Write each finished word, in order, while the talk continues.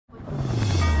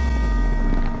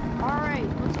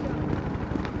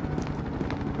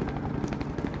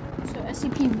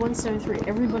SCP-173.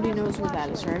 Everybody knows where that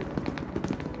is, right?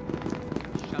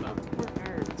 Shut up. We're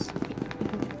nerds.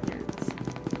 Nerds.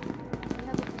 We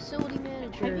have a facility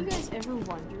manager. Have you guys ever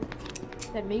wondered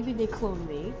that maybe they cloned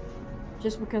me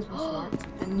just because we're smart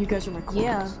and you guys are my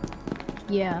clones?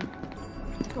 Yeah.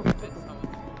 Go.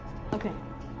 Okay.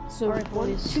 So Alright,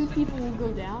 two people will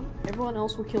go down. Everyone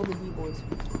else will kill the D-boys.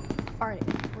 Alright,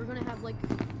 we're gonna have like.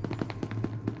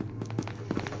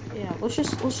 Yeah. Let's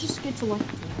just get to like.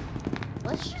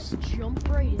 Let's just jump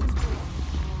right in.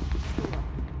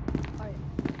 Alright,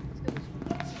 let's go this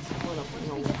way. Once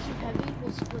we get too heavy,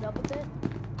 we'll split up a bit.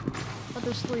 But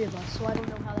there's 3 of us, so I don't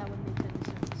know how that would make any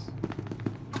sense.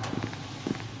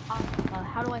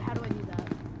 How do I do that?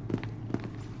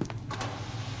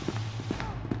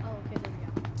 Oh, okay, there we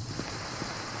go.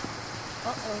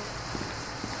 Uh-oh.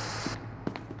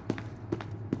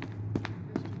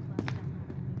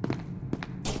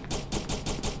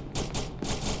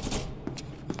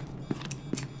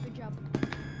 Good job.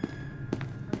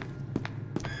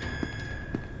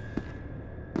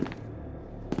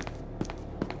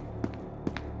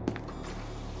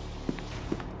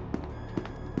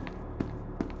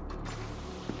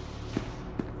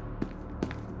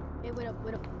 Hey, wait up.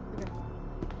 Okay.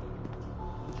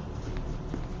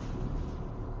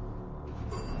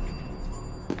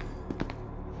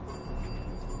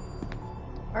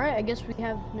 Alright, I guess we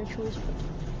have no choice but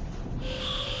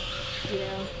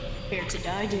Yeah. Prepare to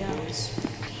die, D-boys.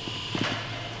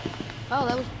 Oh,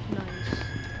 that was nice.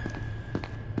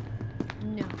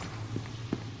 No.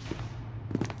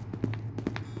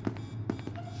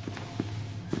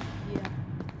 Yeah.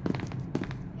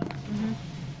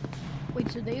 Wait,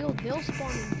 so they'll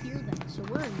spawn in here then, so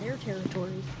we're in their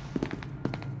territory.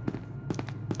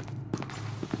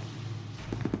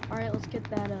 Alright, let's get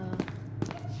that,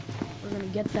 we're gonna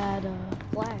get that,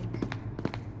 flag.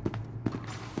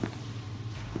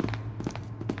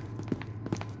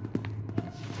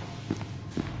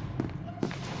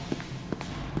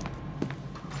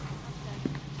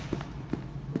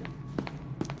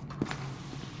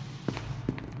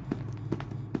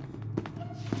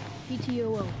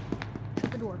 PTOO.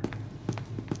 Shut the door.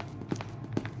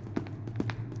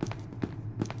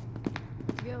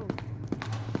 Let's go.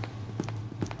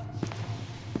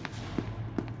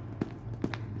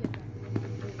 Get that.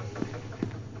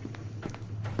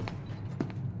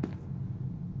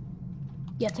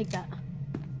 Yeah, take that.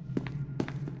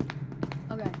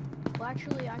 Okay. Well,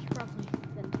 actually, I should probably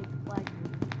then take the flag.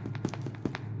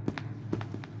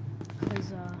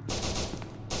 Because,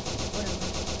 whatever.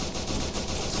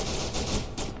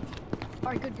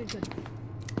 Alright, good.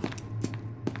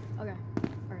 Okay,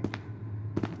 alright.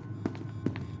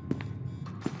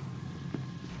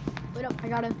 Wait up, I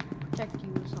gotta protect you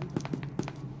or something.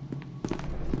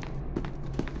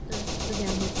 They're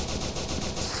down here.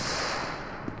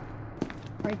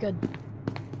 Alright, good.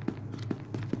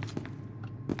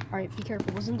 Alright, be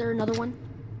careful. Wasn't there another one?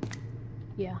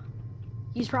 Yeah.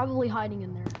 He's probably hiding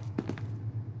in there.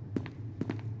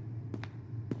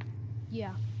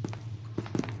 Yeah.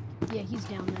 Yeah, he's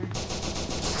down there.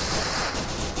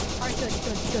 Alright, good.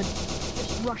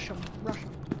 Just rush him.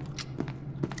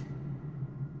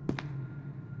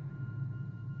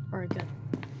 Alright, good.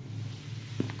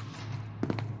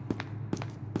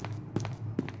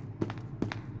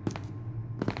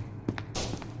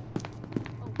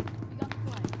 Oh, we got the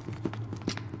flag.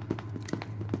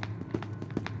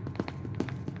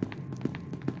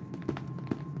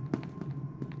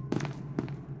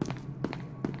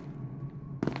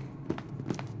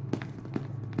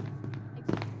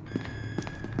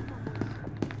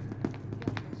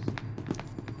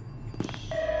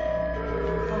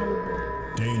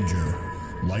 Danger.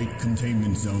 Light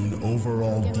containment zone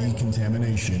overall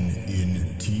decontamination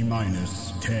in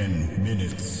T-minus 10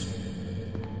 minutes.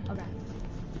 Okay.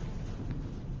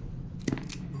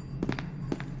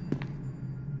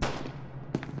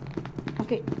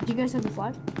 Okay. Do you guys have the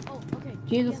flag? Oh, okay.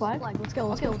 Do you have the flag? Let's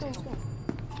go. Oh,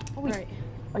 wait. Alright.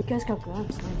 Oh, you guys got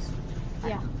guns. Nice.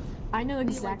 Yeah. I know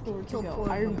exactly where to killed go.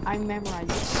 4 of them. I memorized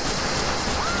it.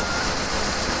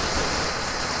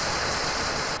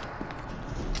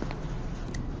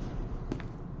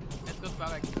 Let's go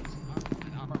back like this.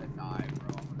 I'm gonna die, bro.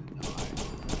 I'm gonna die.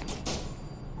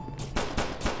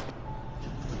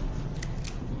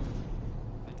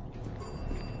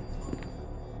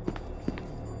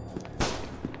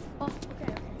 Oh,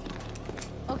 okay.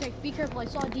 Okay, be careful. I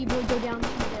saw a D-boy go down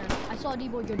there. I saw a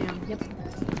D-boy go down. Yep.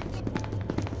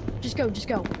 Just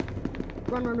go.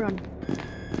 Run.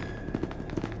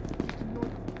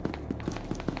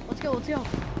 Let's go.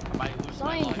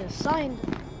 Scientist.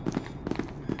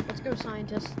 Let's go,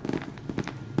 scientist.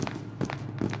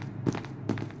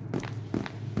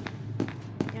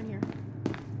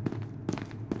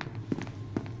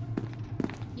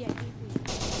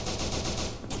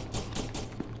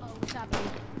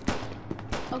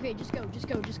 Okay, just go.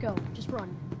 Just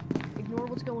run. Ignore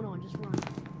what's going on. Just run.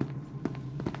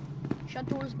 Shut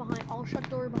doors behind. I'll shut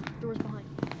doors behind.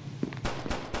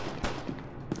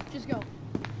 Just go.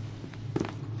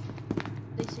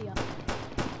 They see us.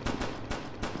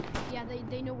 Yeah,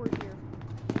 they know we're here.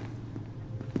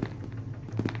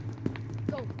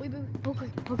 Go. Wait.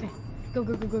 Okay.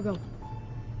 Go.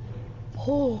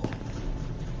 Oh.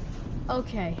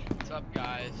 Okay. What's up,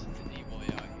 guys? It's an evil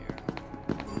out here.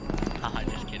 Haha,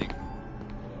 just kidding.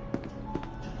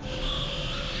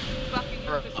 Fucking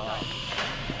imbecile.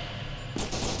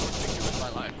 With my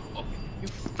life. Oh, you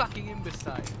fucking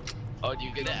imbecile. Oh, do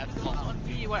you get that on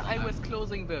me while I was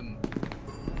closing them?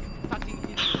 Fucking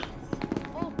idiots.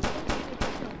 Oh, okay,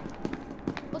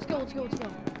 let's go.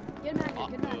 Get him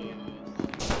out of here.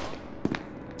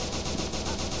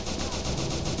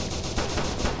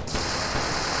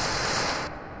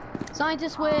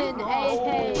 Scientists win!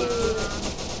 Hey!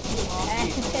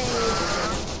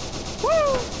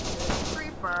 Woo!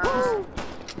 Creeper! Woo!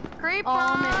 Creeper!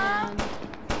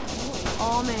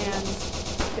 Oh man!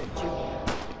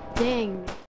 Dang!